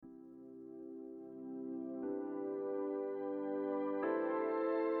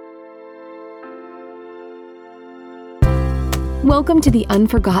Welcome to the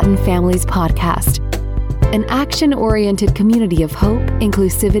Unforgotten Families Podcast, an action-oriented community of hope,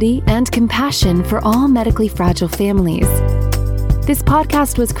 inclusivity, and compassion for all medically fragile families. This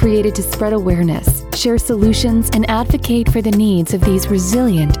podcast was created to spread awareness, share solutions, and advocate for the needs of these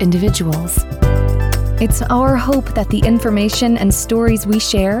resilient individuals. It's our hope that the information and stories we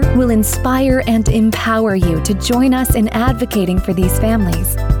share will inspire and empower you to join us in advocating for these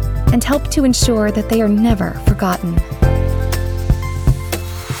families and help to ensure that they are never forgotten.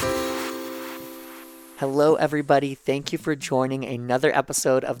 Hello, everybody. Thank you for joining another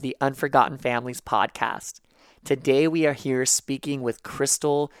episode of the Unforgotten Families podcast. Today, we are here speaking with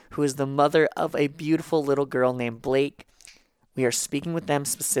Crystal, who is the mother of a beautiful little girl named Blake. We are speaking with them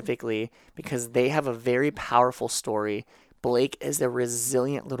specifically because they have a very powerful story. Blake is a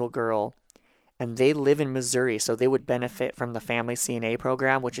resilient little girl, and they live in Missouri, so they would benefit from the Family CNA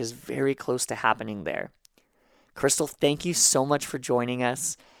program, which is very close to happening there. Crystal, thank you so much for joining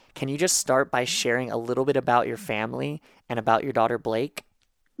us. Can you just start by sharing a little bit about your family and about your daughter, Blake?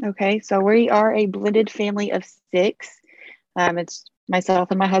 Okay, so we are a blended family of 6. It's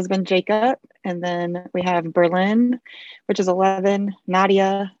myself and my husband, Jacob, and then we have Berlin, which is 11,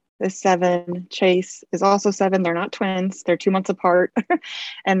 Nadia is 7, Chase is also 7. They're not twins, they're 2 months apart.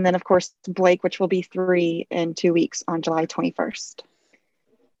 And then, of course, Blake, which will be 3 in 2 weeks on July 21st.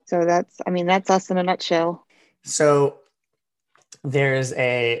 So that's us in a nutshell. So there's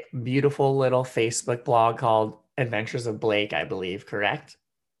a beautiful little Facebook blog called Adventures of Blake, I believe, correct?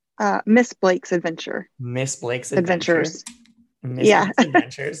 Miss Blake's Adventure. Miss Blake's Adventures. Miss Blake's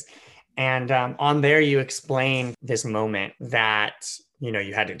Adventures. And on there, you explain this moment that,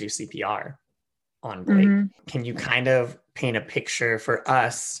 you had to do CPR on Blake. Mm-hmm. Can you kind of paint a picture for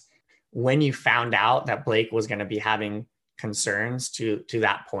us when you found out that Blake was going to be having concerns to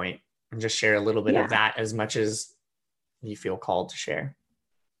that point, and just share a little bit of that as much as you feel called to share?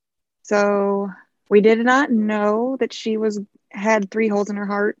 So we did not know that she had 3 holes in her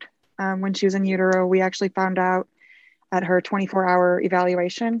heart when she was in utero. We actually found out at her 24-hour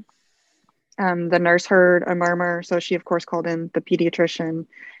evaluation. The nurse heard a murmur, so she of course called in the pediatrician,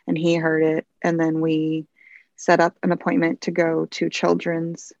 and he heard it. And then we set up an appointment to go to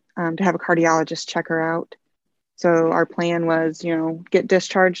Children's to have a cardiologist check her out. So our plan was, get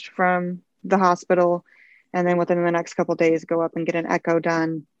discharged from the hospital, and then within the next couple of days, go up and get an echo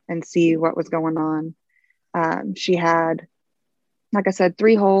done and see what was going on. She had, like I said,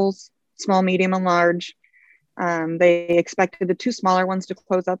 3 holes, small, medium, and large. They expected the 2 smaller ones to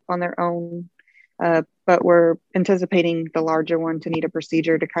close up on their own, but we're anticipating the larger one to need a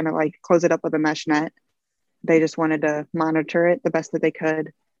procedure to kind of like close it up with a mesh net. They just wanted to monitor it the best that they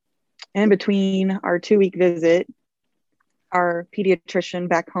could. In between our 2-week visit, our pediatrician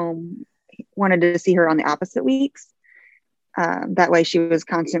back home wanted to see her on the opposite weeks. That way she was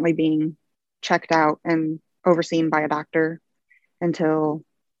constantly being checked out and overseen by a doctor until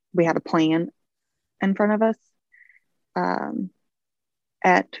we had a plan in front of us.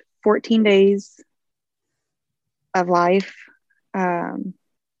 At 14 days of life,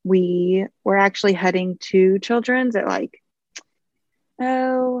 we were actually heading to Children's at I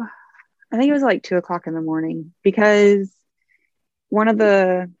think it was 2:00 in the morning, because one of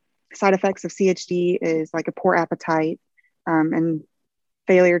the side effects of CHD is a poor appetite and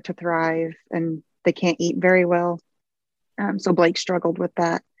failure to thrive, and they can't eat very well. So Blake struggled with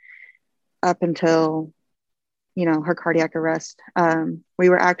that up until, her cardiac arrest. We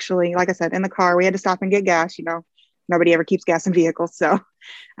were actually, like I said, in the car. We had to stop and get gas. Nobody ever keeps gas in vehicles. So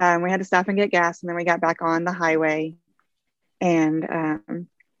we had to stop and get gas, and then we got back on the highway, and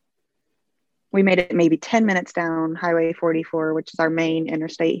we made it maybe 10 minutes down Highway 44, which is our main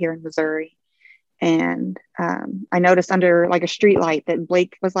interstate here in Missouri. And I noticed under a street light that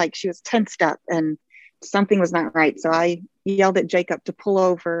Blake was she was tensed up and something was not right. So I yelled at Jacob to pull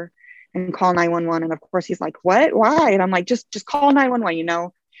over and call 911. And of course he's like, what, why? And I'm like, just call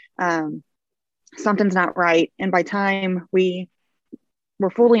 911, something's not right. And by time we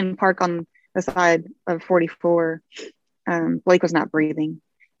were fully in park on the side of 44, Blake was not breathing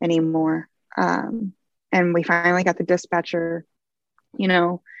anymore. And we finally got the dispatcher,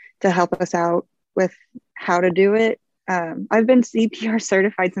 to help us out with how to do it. I've been CPR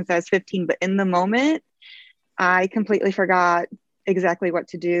certified since I was 15, but in the moment, I completely forgot exactly what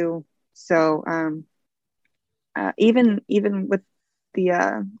to do. So even with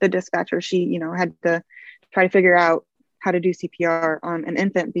the dispatcher, she, had to try to figure out how to do CPR on an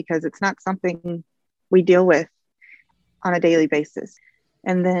infant, because it's not something we deal with on a daily basis.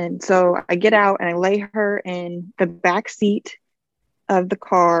 And then, so I get out and I lay her in the back seat of the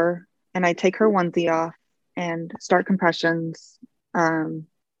car, and I take her onesie off, and start compressions.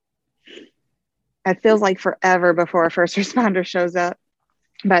 It feels like forever before a first responder shows up.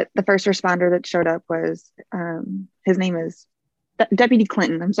 But the first responder that showed up was, his name is Deputy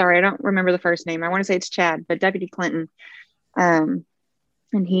Clinton. I'm sorry, I don't remember the first name. I want to say it's Chad, but Deputy Clinton. And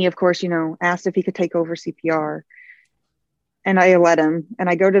he, of course, asked if he could take over CPR. And I let him. And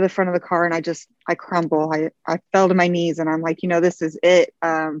I go to the front of the car and I crumble. I fell to my knees and I'm like, this is it.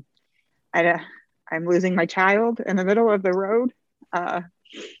 I'm losing my child in the middle of the road.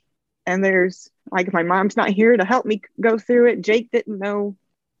 And there's like, my mom's not here to help me go through it. Jake didn't know.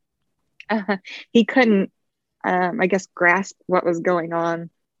 He couldn't, I guess, grasp what was going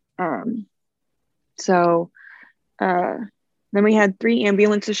on. So then we had 3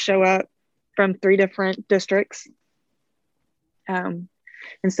 ambulances show up from 3 different districts.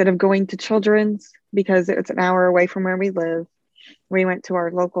 Instead of going to Children's, because it's an hour away from where we live, we went to our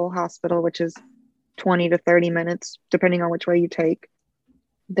local hospital, which is 20 to 30 minutes, depending on which way you take.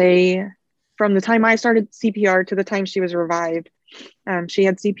 From the time I started CPR to the time she was revived, she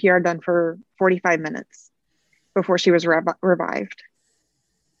had CPR done for 45 minutes before she was revived.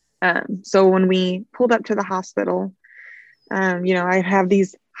 So when we pulled up to the hospital, I have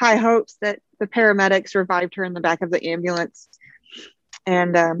these high hopes that the paramedics revived her in the back of the ambulance.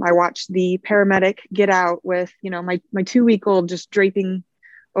 And I watched the paramedic get out with, my 2-week-old just draping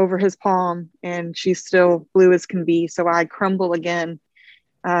over his palm, and she's still blue as can be. So I crumble again,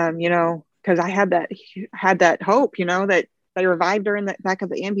 because I had that hope, that they revived her in the back of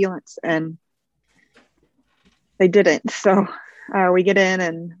the ambulance, and they didn't. So we get in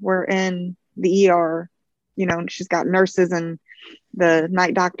and we're in the ER, she's got nurses and the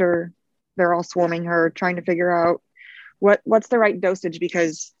night doctor. They're all swarming her, trying to figure out what's the right dosage,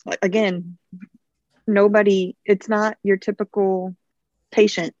 because again, it's not your typical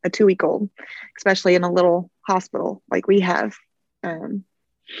patient, a 2-week-old, especially in a little hospital like we have.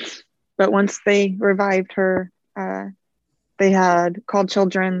 But once they revived her, they had called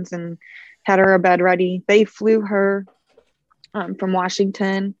Children's and had her a bed ready. They flew her from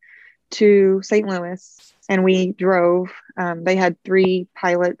Washington to St. Louis, and we drove. They had 3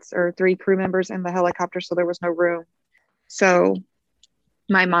 pilots or 3 crew members in the helicopter, so there was no room. So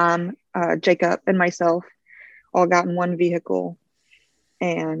my mom, Jacob, and myself all got in one vehicle,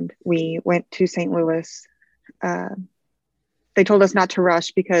 and we went to St. Louis. They told us not to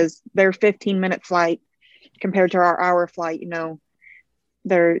rush because their 15-minute flight compared to our hour flight,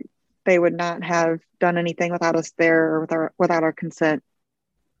 they would not have done anything without us there or without our consent.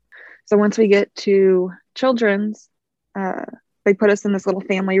 So once we get to Children's, they put us in this little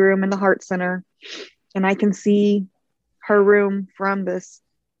family room in the Heart Center, and I can see her room from this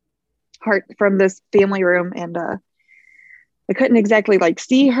family room, and I couldn't exactly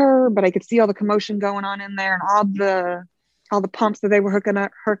see her, but I could see all the commotion going on in there and all the pumps that they were hooking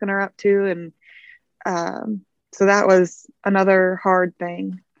her up to, and so that was another hard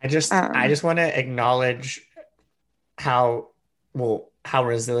thing. I just want to acknowledge how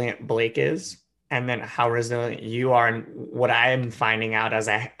resilient Blake is, and then how resilient you are. And what I am finding out as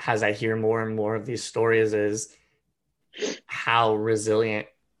I hear more and more of these stories is how resilient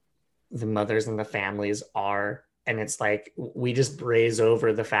the mothers and the families are. And it's like, we just braze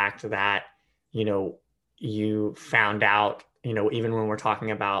over the fact that, you found out, even when we're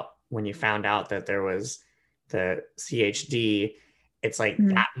talking about when you found out that there was the CHD, it's like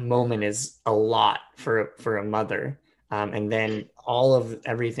that moment is a lot for a mother. And then all of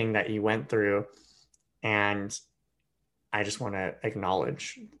everything that you went through. And I just want to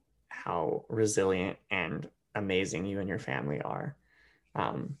acknowledge how resilient and amazing you and your family are.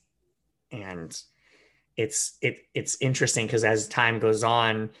 And it's interesting because as time goes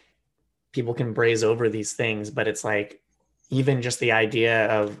on, people can braze over these things, but it's like, even just the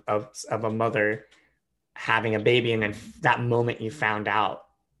idea of a mother having a baby, and then that moment you found out,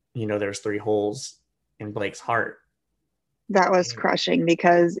 there's 3 holes in Blake's heart. That was crushing,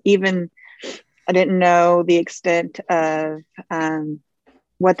 because even I didn't know the extent of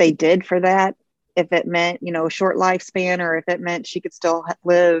what they did for that. If it meant, short lifespan, or if it meant she could still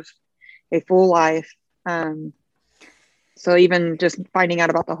live a full life. So even just finding out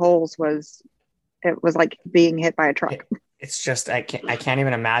about the holes was like being hit by a truck. It's just, I can't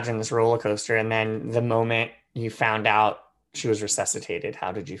even imagine this roller coaster. And then the moment you found out she was resuscitated,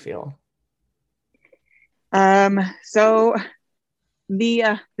 how did you feel? So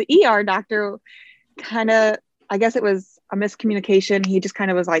the ER doctor I guess it was a miscommunication. He just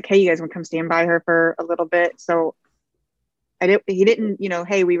kind of was like, hey, you guys want to come stand by her for a little bit? So he didn't,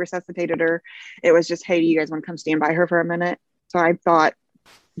 hey, we resuscitated her. It was just, hey, do you guys want to come stand by her for a minute? So I thought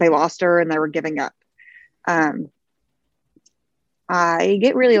they lost her and they were giving up. Um, I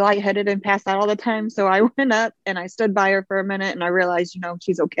get really lightheaded and pass out all the time. So I went up and I stood by her for a minute and I realized,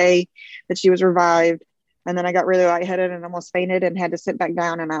 she's okay, that she was revived. And then I got really lightheaded and almost fainted and had to sit back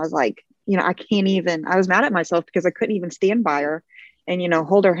down. And I was like, I was mad at myself because I couldn't even stand by her and,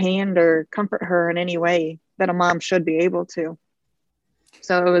 hold her hand or comfort her in any way that a mom should be able to.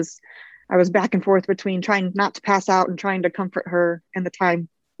 So I was back and forth between trying not to pass out and trying to comfort her and the time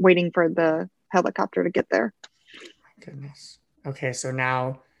waiting for the helicopter to get there. Goodness. Okay, so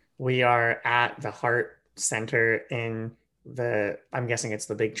now we are at the heart center in I'm guessing it's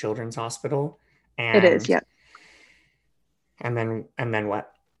the big children's hospital. And it is, yeah. And then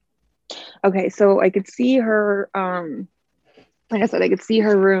what? Okay, so I could see her, like I said, I could see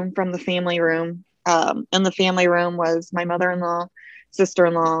her room from the family room. And the family room was my mother-in-law,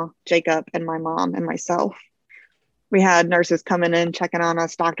 sister-in-law, Jacob, and my mom and myself. We had nurses coming in, checking on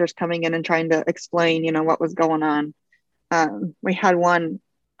us, doctors coming in and trying to explain, what was going on. We had one,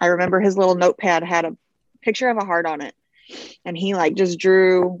 I remember his little notepad had a picture of a heart on it. And he just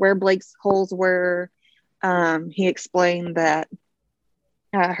drew where Blake's holes were. He explained that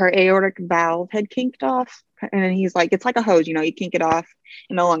her aortic valve had kinked off. And he's like, it's like a hose, you kink it off,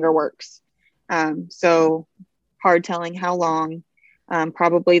 it no longer works. So hard telling how long.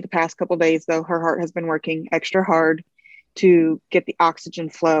 Probably the past couple of days, though, her heart has been working extra hard to get the oxygen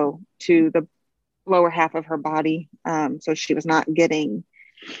flow to the lower half of her body. So she was not getting,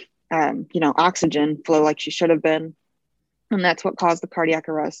 oxygen flow like she should have been. And that's what caused the cardiac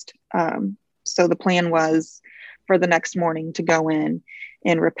arrest. So the plan was for the next morning to go in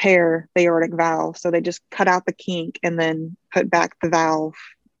and repair the aortic valve. So they just cut out the kink and then put back the valve,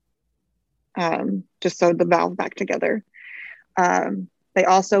 just sewed the valve back together. They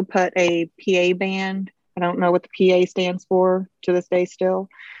also put a PA band. I don't know what the PA stands for to this day still,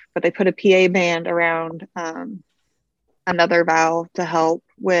 but they put a PA band around another valve to help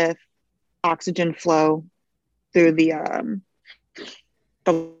with oxygen flow through the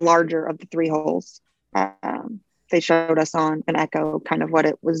larger of the three holes. They showed us on an echo kind of what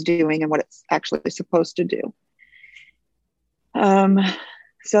it was doing and what it's actually supposed to do.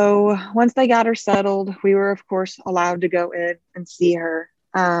 So once they got her settled, we were, of course, allowed to go in and see her.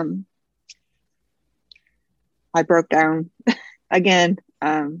 I broke down again.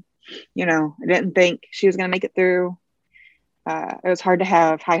 I didn't think she was going to make it through. It was hard to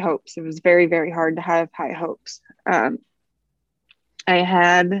have high hopes. It was very, very hard to have high hopes. I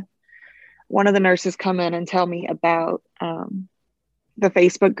had one of the nurses come in and tell me about the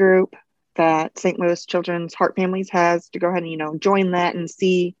Facebook group that St. Louis Children's Heart Families has, to go ahead and, join that and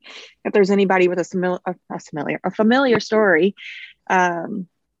see if there's anybody with a familiar story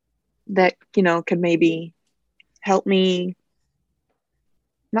that, could maybe help me.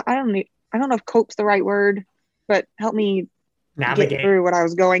 I don't know if cope's the right word, but help me navigate get through what I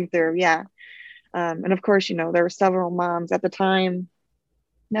was going through. Yeah. And of course, there were several moms at the time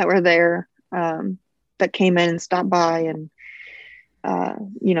that were there that came in and stopped by and,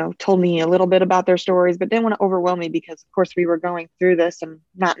 told me a little bit about their stories, but didn't want to overwhelm me because, of course, we were going through this and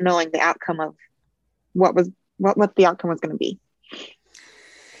not knowing the outcome of what the outcome was going to be.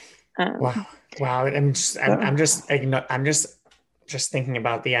 Wow. I'm just thinking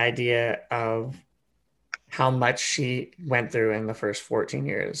about the idea of how much she went through in the first 14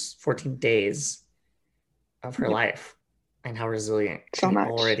 days of her life, and how resilient she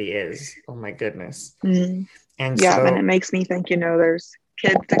already is. Oh my goodness. Mm-hmm. And it makes me think, there's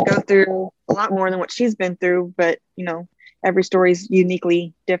kids that go through a lot more than what she's been through, but every story is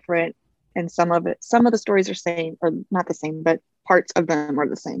uniquely different. And some of the stories are same, or not the same, but parts of them are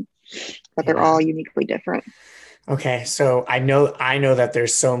the same, but they're all uniquely different. Okay. So I know that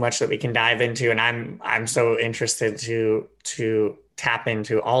there's so much that we can dive into, and I'm so interested to tap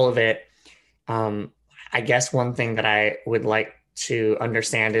into all of it. I guess one thing that I would like to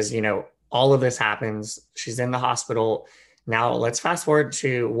understand is, all of this happens. She's in the hospital. Now let's fast forward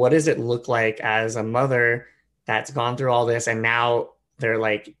to, what does it look like as a mother that's gone through all this, and now they're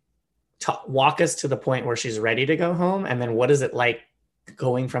like, walk us to the point where she's ready to go home. And then what is it like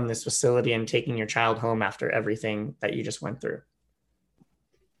going from this facility and taking your child home after everything that you just went through?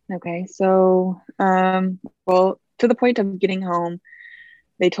 Okay. So, to the point of getting home,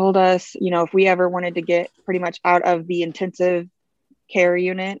 they told us, if we ever wanted to get pretty much out of the intensive care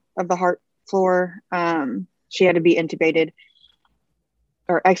unit of the heart floor, she had to be extubated,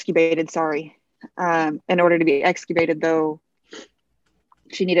 in order to be extubated, though,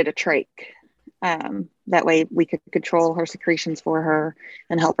 she needed a trach. That way we could control her secretions for her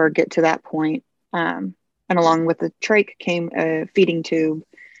and help her get to that point. And along with the trach came a feeding tube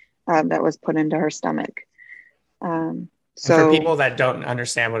that was put into her stomach. And for So people that don't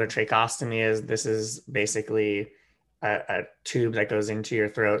understand what a tracheostomy is, this is basically a tube that goes into your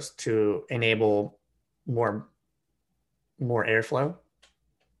throat to enable more airflow.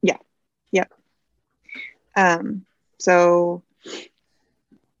 yeah, yep. So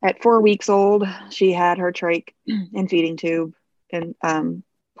at 4 weeks old, she had her trach and feeding tube and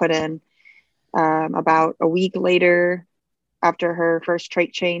put in. About a week later, after her first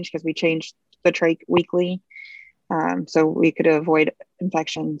trach change, because we changed the trach weekly, so we could avoid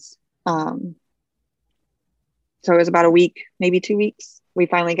infections. So it was about a week, maybe 2 weeks. We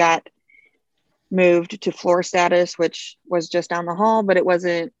finally got moved to floor status, which was just down the hall, but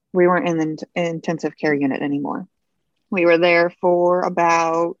we weren't in the intensive care unit anymore. We were there for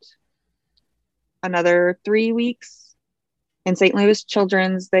about another 3 weeks. In St. Louis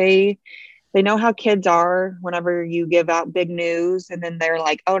Children's, they know how kids are whenever you give out big news, and then they're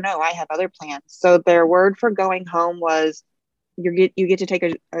like, oh no, I have other plans. So their word for going home was you get to take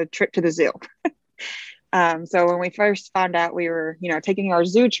a trip to the zoo. So when we first found out we were, taking our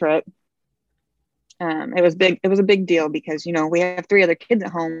zoo trip, it was big. It was a big deal because, we have 3 other kids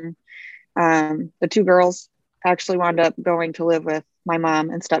at home. The 2 girls actually wound up going to live with my mom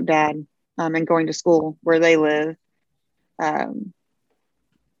and stepdad, and going to school where they live.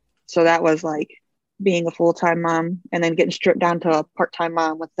 So that was like being a full-time mom and then getting stripped down to a part-time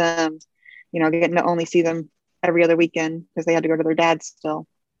mom with them, getting to only see them every other weekend because they had to go to their dad still.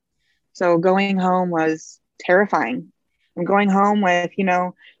 So going home was terrifying. I'm going home with,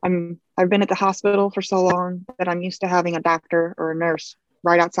 I've been at the hospital for so long that I'm used to having a doctor or a nurse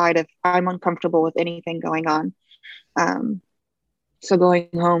right outside if I'm uncomfortable with anything going on. So going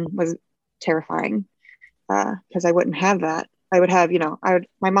home was terrifying because I wouldn't have that. I would have,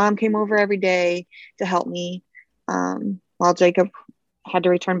 my mom came over every day to help me while Jacob had to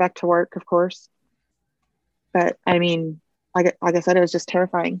return back to work, of course. But I mean, like I said, it was just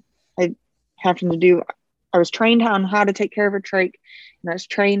terrifying. I was trained on how to take care of her trach, and I was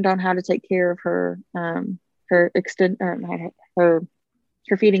trained on how to take care of her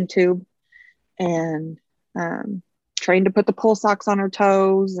feeding tube, and trained to put the pull socks on her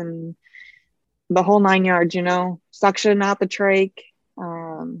toes and the whole 9 yards, suction out the trach,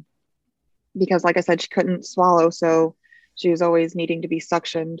 because like I said, she couldn't swallow, so she was always needing to be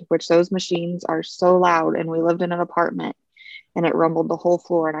suctioned, which those machines are so loud, and we lived in an apartment and it rumbled the whole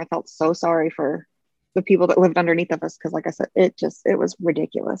floor, and I felt so sorry for the people that lived underneath of us because like I said, it was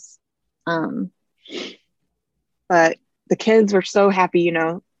ridiculous. But the kids were so happy,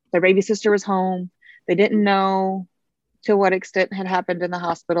 their baby sister was home. They didn't know to what extent had happened in the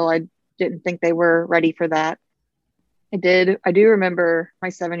hospital. I didn't think they were ready for that. I do remember my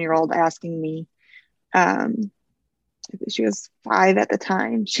 7-year-old asking me, she was 5 at the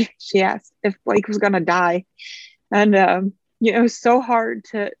time. She asked if Blake was going to die. And, it was so hard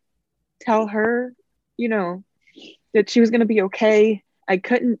to tell her, that she was going to be okay. I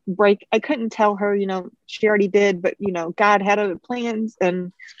couldn't tell her, she already did, but, God had other plans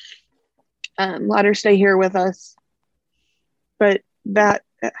and let her stay here with us. But that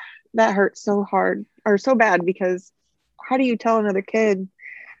hurt so hard or so bad, because how do you tell another kid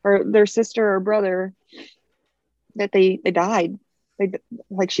or their sister or brother that they died?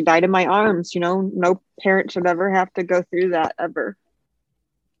 Like she died in my arms, no parent should ever have to go through that ever.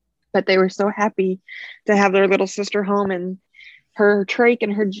 But they were so happy to have their little sister home, and her trach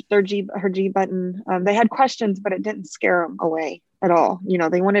and her G button. They had questions, but it didn't scare them away at all.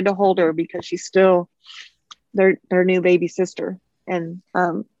 They wanted to hold her because she's still their new baby sister, and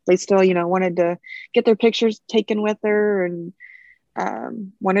they still wanted to get their pictures taken with her, and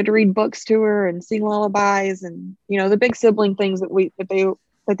wanted to read books to her and sing lullabies, and the big sibling things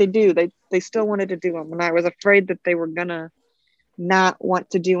that they do. They still wanted to do them, and I was afraid that they were gonna not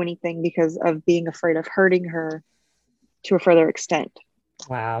want to do anything because of being afraid of hurting her to a further extent.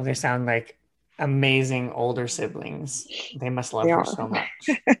 Wow, they sound like amazing older siblings. They must love her so much.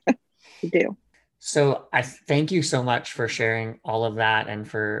 They do. So I thank you so much for sharing all of that and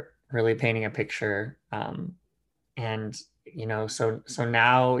for really painting a picture. And so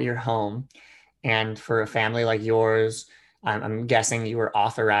now you're home, and for a family like yours, I'm guessing you were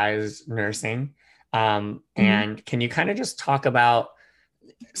authorized nursing. And can you kind of just talk about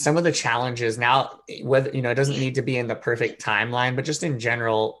some of the challenges now, whether, it doesn't need to be in the perfect timeline, but just in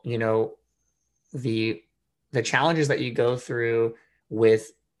general, the challenges that you go through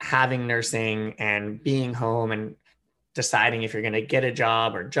with having nursing and being home and deciding if you're going to get a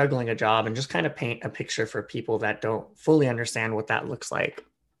job or juggling a job, and just kind of paint a picture for people that don't fully understand what that looks like.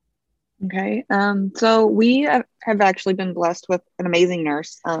 Okay. So we have actually been blessed with an amazing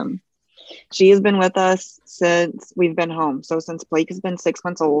nurse. She has been with us since we've been home. So since Blake has been 6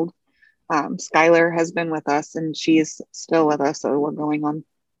 months old, Skylar has been with us and she's still with us. So we're going on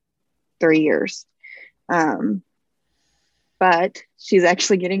 3 years. But she's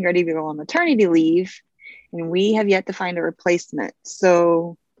actually getting ready to go on maternity leave and we have yet to find a replacement.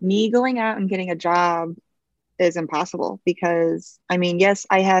 So me going out and getting a job is impossible because, I mean, yes,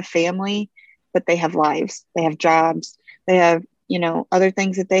 I have family, but they have lives, they have jobs, they have, other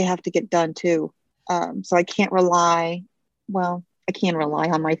things that they have to get done too. So I can't rely, well, I can rely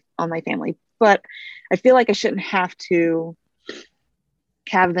on my family, but I feel like I shouldn't have to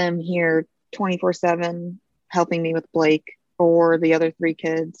have them here 24/7 helping me with Blake or the other 3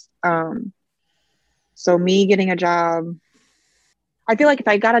 kids. So me getting a job, I feel like if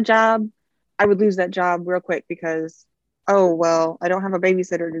I got a job, I would lose that job real quick because, oh, well, I don't have a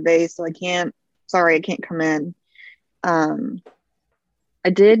babysitter today, so I can't come in. I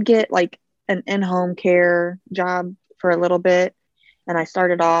did get like an in-home care job for a little bit. And I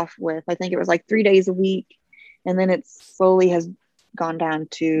started off with, I think it was like 3 days a week. And then it slowly has gone down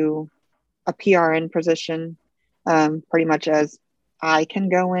to a PRN position, pretty much as I can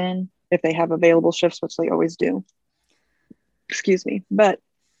go in if they have available shifts, which they always do. Excuse me. But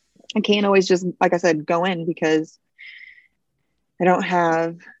I can't always just, like I said, go in because I don't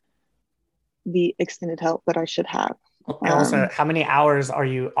have the extended help that I should have. And also, how many hours are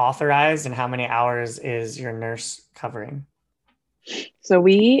you authorized and how many hours is your nurse covering? So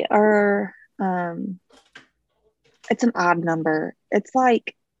we are, it's an odd number. It's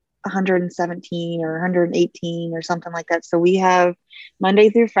like 117 or 118 or something like that. So we have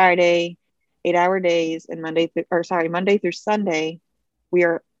Monday through Friday, 8-hour days, and Monday through Sunday, we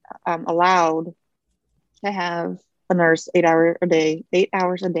are allowed to have a nurse 8 hours a day,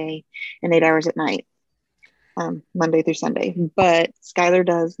 and 8 hours at night, Monday through Sunday. But Skylar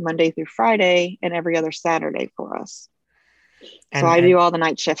does Monday through Friday and every other Saturday for us. So I do all the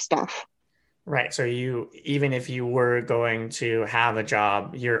night shift stuff. Right. So even if you were going to have a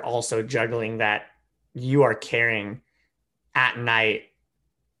job, you're also juggling that you are caring at night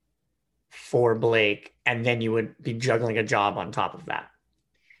for Blake, and then you would be juggling a job on top of that.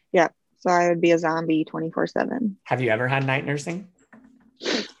 Yeah. So I would be a zombie 24/7. Have you ever had night nursing?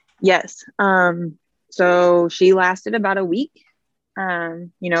 Yes. So she lasted about a week.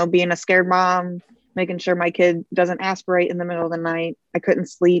 Being a scared mom, making sure my kid doesn't aspirate in the middle of the night. I couldn't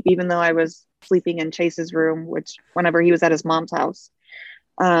sleep, even though I was sleeping in Chase's room, which whenever he was at his mom's house.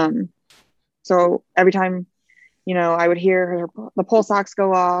 So every time, I would hear the pulse ox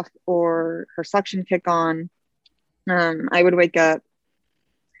go off or her suction kick on, I would wake up.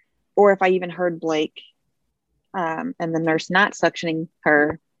 Or if I even heard Blake and the nurse not suctioning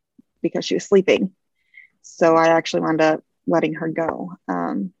her because she was sleeping. So I actually wound up letting her go.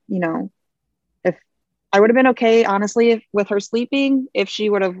 If I would have been okay, honestly, with her sleeping, if she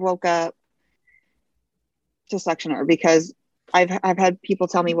would have woke up to suction her, because I've had people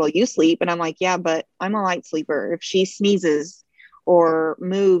tell me, well, you sleep. And I'm like, yeah, but I'm a light sleeper. If she sneezes or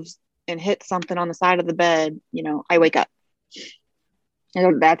moves and hits something on the side of the bed, I wake up.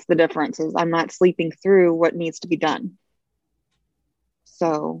 And that's the difference, is I'm not sleeping through what needs to be done.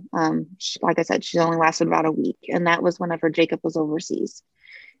 So, like I said, she only lasted about a week. And that was whenever Jacob was overseas.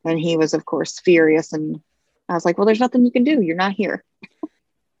 And he was, of course, furious. And I was like, well, there's nothing you can do. You're not here.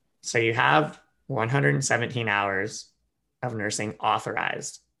 So you have 117 hours of nursing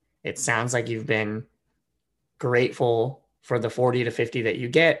authorized. It sounds like you've been grateful for the 40 to 50 that you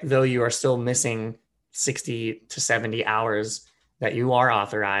get, though you are still missing 60 to 70 hours that you are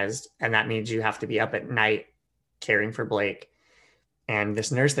authorized. And that means you have to be up at night caring for Blake. And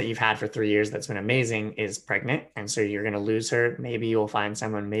this nurse that you've had for 3 years that's been amazing is pregnant. And so you're going to lose her. Maybe you'll find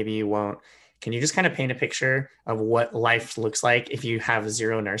someone, maybe you won't. Can you just kind of paint a picture of what life looks like if you have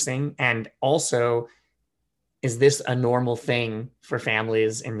zero nursing? And also, is this a normal thing for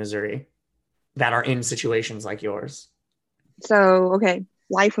families in Missouri that are in situations like yours? So, okay,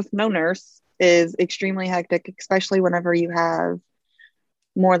 life with no nurse is extremely hectic, especially whenever you have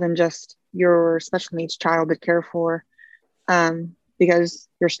more than just your special needs child to care for, because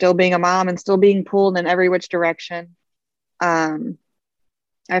you're still being a mom and still being pulled in every which direction. I've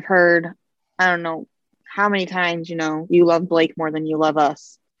heard, I don't know how many times, you love Blake more than you love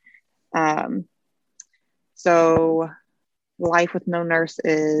us. So life with no nurse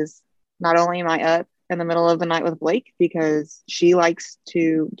is, not only am I up in the middle of the night with Blake because she likes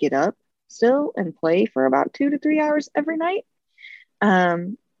to get up still and play for about 2 to 3 hours every night.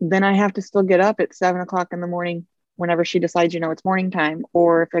 Then I have to still get up at 7 o'clock in the morning whenever she decides, it's morning time.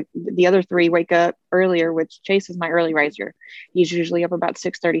 Or if the other 3 wake up earlier, which Chase is my early riser. He's usually up about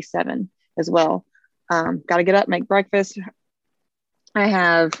 6:37. as well. Got to get up, make breakfast. I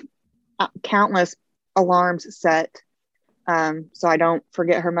have countless alarms set so I don't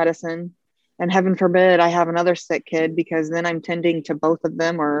forget her medicine. And heaven forbid I have another sick kid, because then I'm tending to both of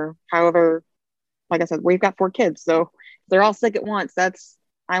them, or however. Like I said, we've got 4 kids, so if they're all sick at once,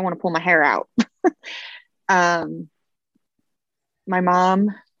 I want to pull my hair out. My mom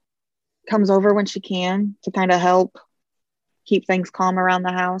comes over when she can to kind of help keep things calm around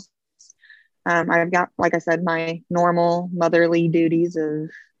the house. I've got, like I said, my normal motherly duties of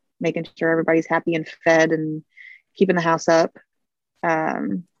making sure everybody's happy and fed and keeping the house up.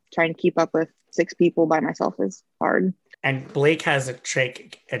 Trying to keep up with 6 people by myself is hard. And Blake has a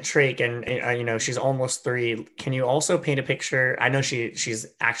trach, and she's almost 3. Can you also paint a picture? I know she's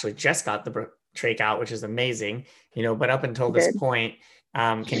actually just got the trach out, which is amazing, but up until this point,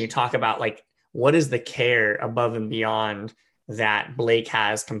 can you talk about like what is the care above and beyond that Blake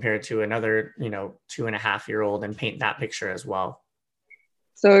has compared to another 2.5-year-old, and paint that picture as well?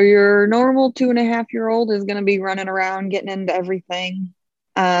 So your normal 2.5-year-old is going to be running around getting into everything.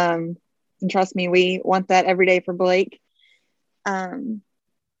 And trust me, we want that every day for Blake.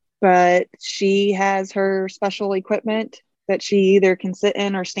 But she has her special equipment that she either can sit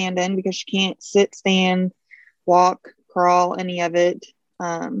in or stand in, because she can't sit, stand, walk, crawl, any of it.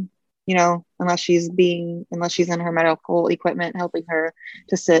 Unless she's in her medical equipment helping her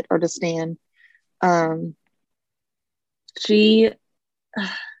to sit or to stand. To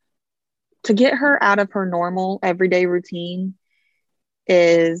get her out of her normal everyday routine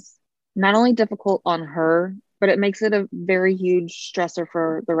is not only difficult on her, but it makes it a very huge stressor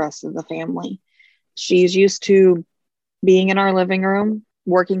for the rest of the family. She's used to being in our living room,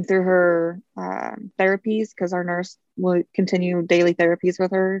 working through her therapies, because our nurse will continue daily therapies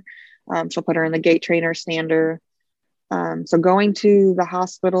with her. She'll put her in the gait trainer, stander. So going to the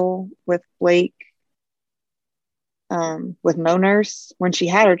hospital with Blake, with no nurse when she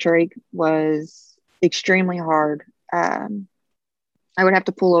had her trach, was extremely hard. I would have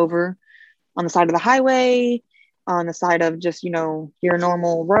to pull over on the side of the highway, on the side of just, your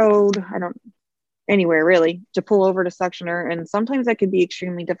normal road. Anywhere really, to pull over to suction her. And sometimes that could be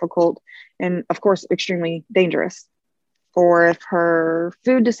extremely difficult and, of course, extremely dangerous. Or if her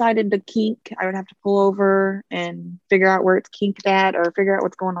food decided to kink, I would have to pull over and figure out where it's kinked at, or figure out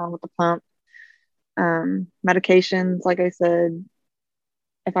what's going on with the pump. Medications, like I said,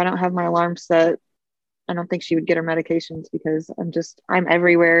 if I don't have my alarm set, I don't think she would get her medications, because I'm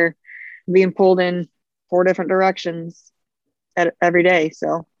everywhere, being pulled in 4 different directions every day.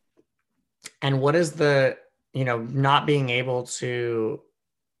 So. And what is the, not being able to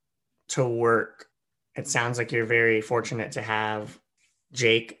work? It sounds like you're very fortunate to have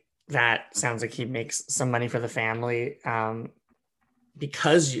Jake. That sounds like he makes some money for the family.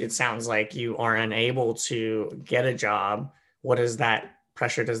 Because it sounds like you are unable to get a job, what is that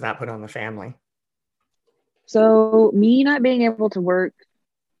pressure does that put on the family? So me not being able to work,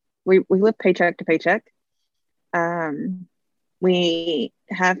 we live paycheck to paycheck. We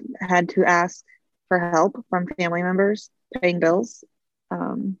have had to ask for help from family members paying bills.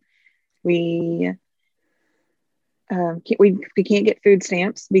 We can't get food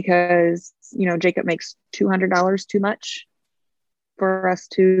stamps because, Jacob makes $200 too much for us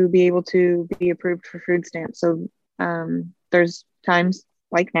to be able to be approved for food stamps. So there's times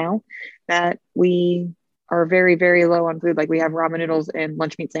like now that we are very, very low on food. Like we have ramen noodles and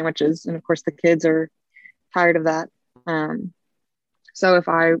lunch meat sandwiches. And of course the kids are tired of that. So if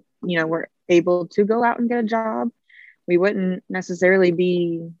I, were able to go out and get a job, we wouldn't necessarily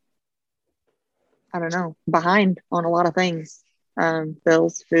be, behind on a lot of things.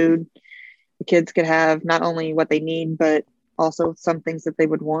 Bills, food. The kids could have not only what they need, but also some things that they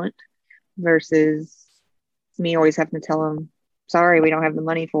would want, versus me always having to tell them, sorry, we don't have the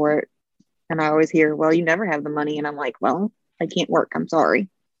money for it. And I always hear, well, you never have the money. And I'm like, well, I can't work. I'm sorry.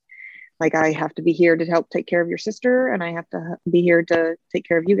 Like I have to be here to help take care of your sister, and I have to be here to take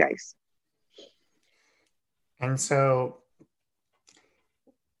care of you guys. And so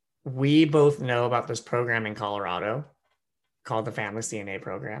we both know about this program in Colorado called the Family CNA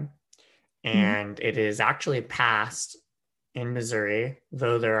program. And it is actually passed in Missouri,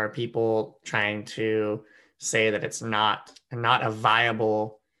 though there are people trying to say that it's not a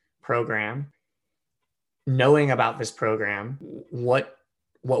viable program. Knowing about this program, what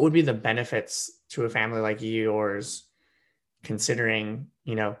would be the benefits to a family like yours, considering,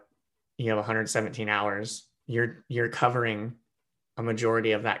 you have 117 hours, you're covering a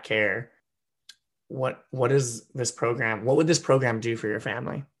majority of that care. What is this program? What would this program do for your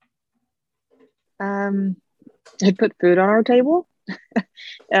family? It put food on our table.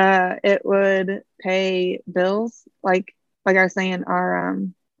 It would pay bills. Like I was saying, our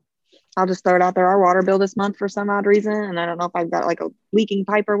I'll just throw it out there. Our water bill this month for some odd reason, and I don't know if I've got like a leaking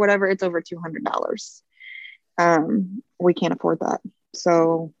pipe or whatever, it's over $200. We can't afford that.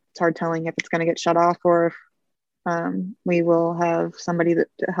 So it's hard telling if it's going to get shut off or if we will have somebody to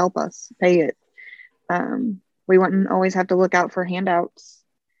help us pay it. We wouldn't always have to look out for handouts.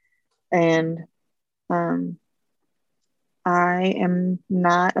 And I am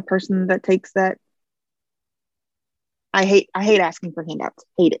not a person that takes that. I hate asking for handouts.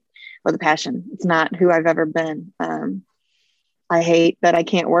 Hate it with a passion. It's not who I've ever been. I hate that I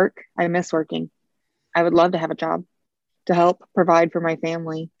can't work. I miss working. I would love to have a job to help provide for my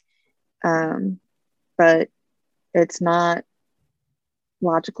family. But it's not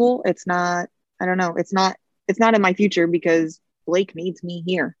logical. It's not, I don't know. It's not in my future because Blake needs me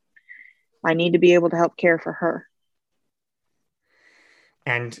here. I need to be able to help care for her.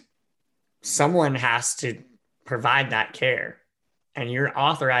 And someone has to provide that care. And you're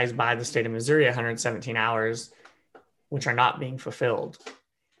authorized by the state of Missouri 117 hours, which are not being fulfilled.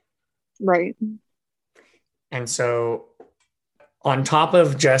 Right. And so on top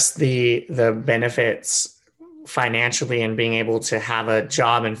of just the benefits financially and being able to have a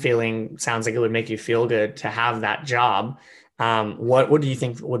job and feeling, sounds like it would make you feel good to have that job. What do you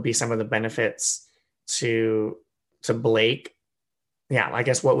think would be some of the benefits to Blake? Yeah, I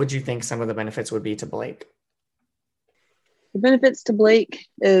guess what would you think some of the benefits would be to Blake? The benefits to Blake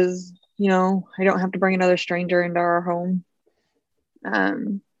is, I don't have to bring another stranger into our home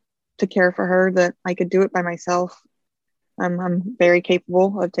to care for her, that I could do it by myself. I'm very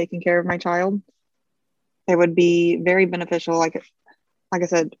capable of taking care of my child. It would be very beneficial. Like I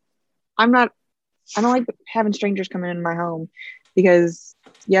said, I don't like having strangers coming into my home because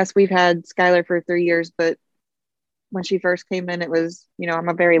yes, we've had Skylar for 3 years, but when she first came in, it was, I'm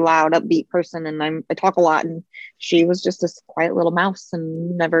a very loud, upbeat person and I talk a lot, and she was just this quiet little mouse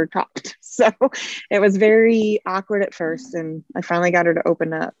and never talked. So it was very awkward at first, and I finally got her to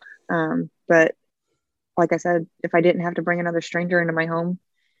open up. But like I said, if I didn't have to bring another stranger into my home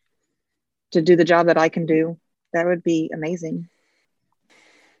to do the job that I can do, that would be amazing.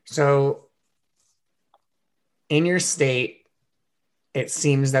 So in your state, it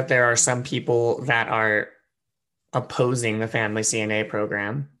seems that there are some people that are opposing the family CNA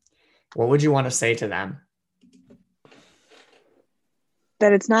program. What would you want to say to them?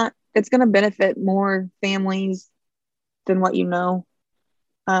 That it's going to benefit more families than what you know.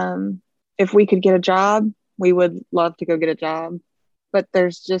 If we could get a job, we would love to go get a job, but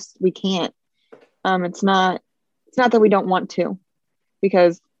we can't. It's not that we don't want to,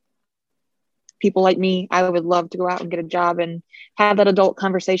 because people like me, I would love to go out and get a job and have that adult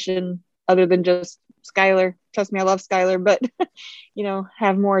conversation other than just Skylar. Trust me, I love Skylar, but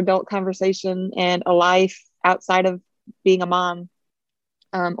have more adult conversation and a life outside of being a mom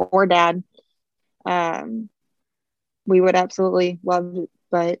or dad. We would absolutely love it,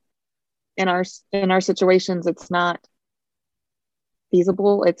 but in our situations, it's not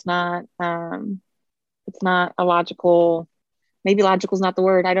feasible. It's not a logical. Maybe logical is not the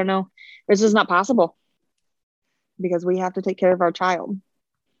word. I don't know. It's just not possible because we have to take care of our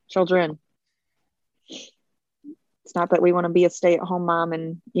children. It's not that we want to be a stay-at-home mom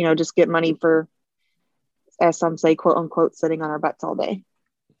and, just get money for, as some say, quote unquote, sitting on our butts all day.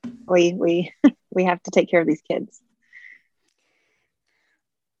 We have to take care of these kids.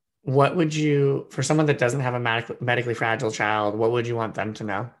 What would you, for someone that doesn't have a medically fragile child, what would you want them to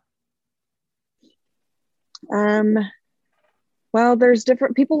know? Well, there's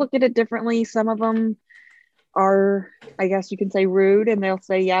different people look at it differently. Some of them are, I guess you can say, rude, and they'll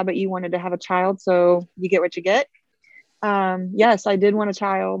say, yeah, but you wanted to have a child, so you get what you get. Yes, I did want a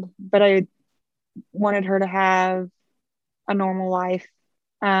child, but I wanted her to have a normal life.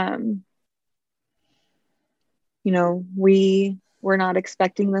 We were not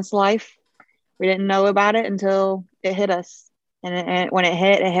expecting this life. We didn't know about it until it hit us, and when it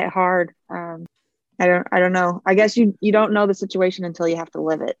hit hard. I don't know. I guess you don't know the situation until you have to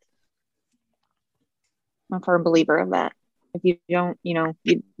live it. I'm a firm believer of that. If you don't, you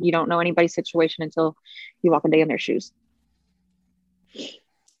don't know anybody's situation until you walk a day in their shoes.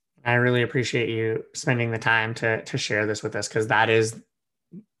 I really appreciate you spending the time to share this with us, because that is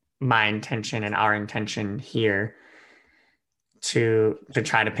my intention and our intention here, to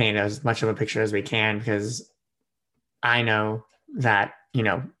try to paint as much of a picture as we can, because I know that,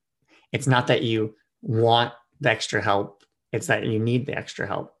 it's not that you want the extra help, it's that you need the extra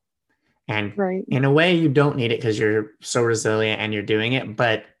help. And right. In a way, you don't need it because you're so resilient and you're doing it.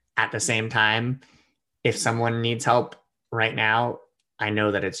 But at the same time, if someone needs help right now, I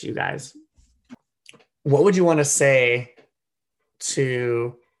know that it's you guys. What would you want to say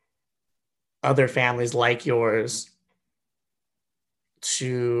to other families like yours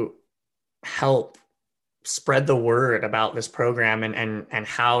to help spread the word about this program and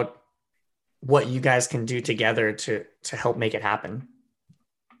how, what you guys can do together to help make it happen?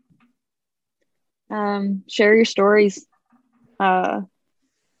 Share your stories. We're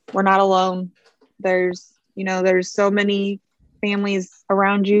not alone. There's so many families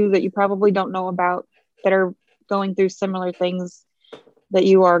around you that you probably don't know about that are going through similar things that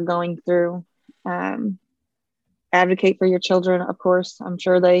you are going through. Advocate for your children, of course. I'm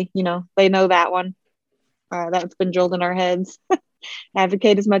sure they know that one. That's been drilled in our heads.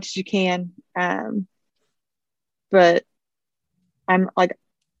 Advocate as much as you can. But I'm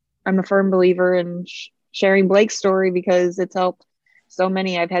a firm believer in sharing Blake's story because it's helped so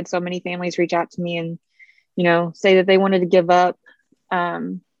many. I've had so many families reach out to me and, say that they wanted to give up.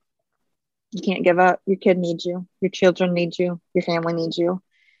 You can't give up. Your kid needs you. Your children need you. Your family needs you.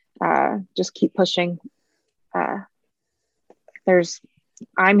 Just keep pushing.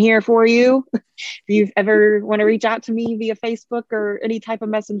 I'm here for you. If you ever want to reach out to me via Facebook or any type of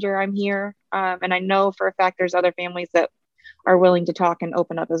messenger, I'm here. And I know for a fact there's other families that are willing to talk and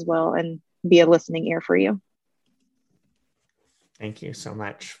open up as well and be a listening ear for you. Thank you so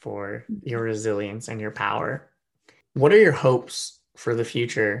much for your resilience and your power. What are your hopes for the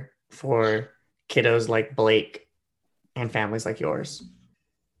future for kiddos like Blake and families like yours?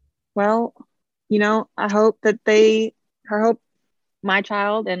 Well, I hope my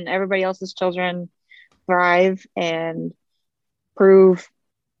child and everybody else's children thrive and prove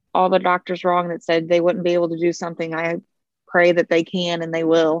all the doctors wrong that said they wouldn't be able to do something. I pray that they can and they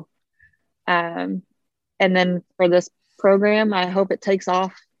will. And then for this program, I hope it takes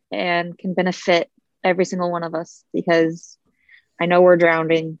off and can benefit every single one of us, because I know we're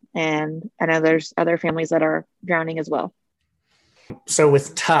drowning and I know there's other families that are drowning as well. So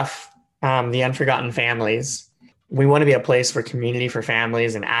with Tough, the Unforgotten Families, we want to be a place for community, for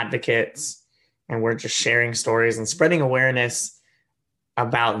families and advocates. And we're just sharing stories and spreading awareness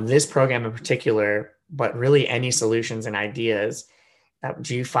about this program in particular, but really any solutions and ideas.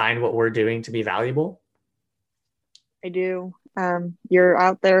 Do you find what we're doing to be valuable? I do. You're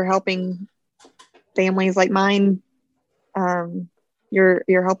out there helping families like mine. You're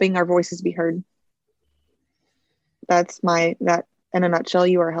helping our voices be heard. That in a nutshell,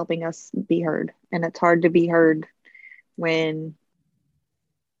 you are helping us be heard. And it's hard to be heard when,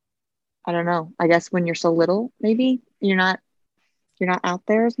 I don't know, I guess when you're so little, maybe you're not out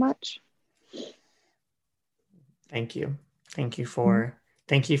there as much. Thank you for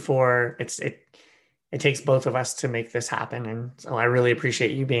it takes both of us to make this happen. And so I really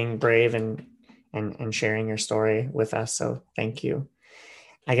appreciate you being brave and sharing your story with us. So thank you.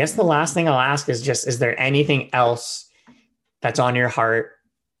 I guess the last thing I'll ask is just, is there anything else that's on your heart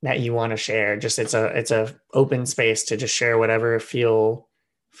that you want to share? Just it's a open space to just share whatever feels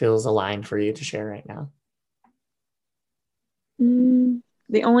aligned for you to share right now.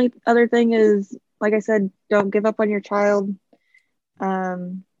 The only other thing is, like I said, don't give up on your child.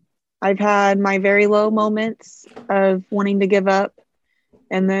 I've had my very low moments of wanting to give up,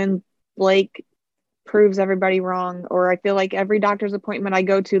 and then Blake proves everybody wrong. Or I feel like every doctor's appointment I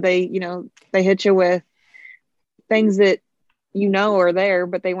go to, they hit you with things that are there,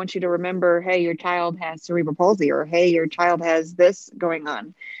 but they want you to remember, hey, your child has cerebral palsy, or hey, your child has this going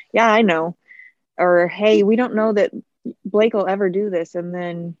on. Yeah, I know. Or hey, we don't know that Blake will ever do this. And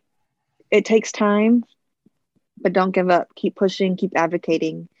then it takes time, but don't give up. Keep pushing, keep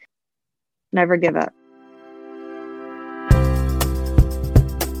advocating. Never give up.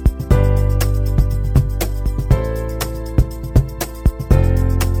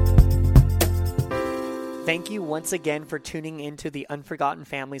 Thank you once again for tuning into the Unforgotten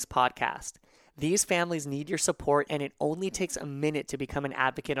Families podcast. These families need your support, and it only takes a minute to become an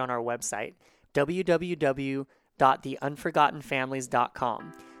advocate on our website,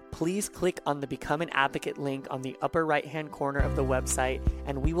 www.theunforgottenfamilies.com. Please click on the Become an Advocate link on the upper right-hand corner of the website,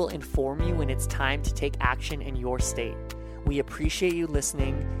 and we will inform you when it's time to take action in your state. We appreciate you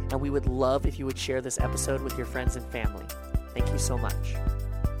listening, and we would love if you would share this episode with your friends and family. Thank you so much.